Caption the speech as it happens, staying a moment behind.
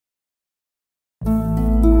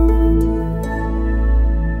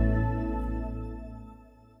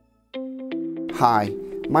Hi,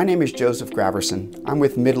 my name is Joseph Graversen. I'm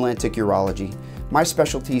with Mid-Atlantic Urology. My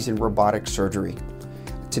specialty is in robotic surgery.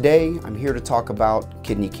 Today, I'm here to talk about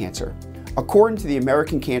kidney cancer. According to the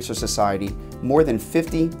American Cancer Society, more than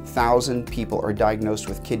 50,000 people are diagnosed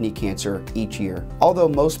with kidney cancer each year. Although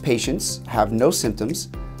most patients have no symptoms,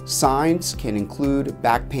 signs can include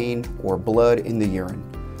back pain or blood in the urine.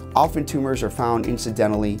 Often tumors are found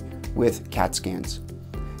incidentally with CAT scans.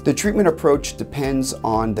 The treatment approach depends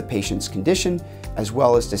on the patient's condition as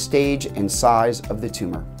well as the stage and size of the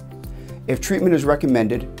tumor. If treatment is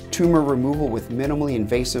recommended, tumor removal with minimally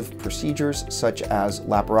invasive procedures such as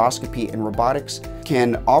laparoscopy and robotics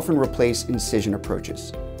can often replace incision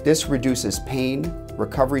approaches. This reduces pain,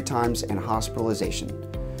 recovery times, and hospitalization.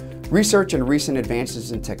 Research and recent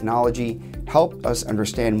advances in technology help us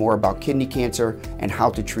understand more about kidney cancer and how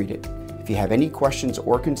to treat it. If you have any questions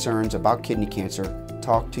or concerns about kidney cancer,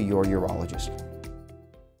 talk to your urologist.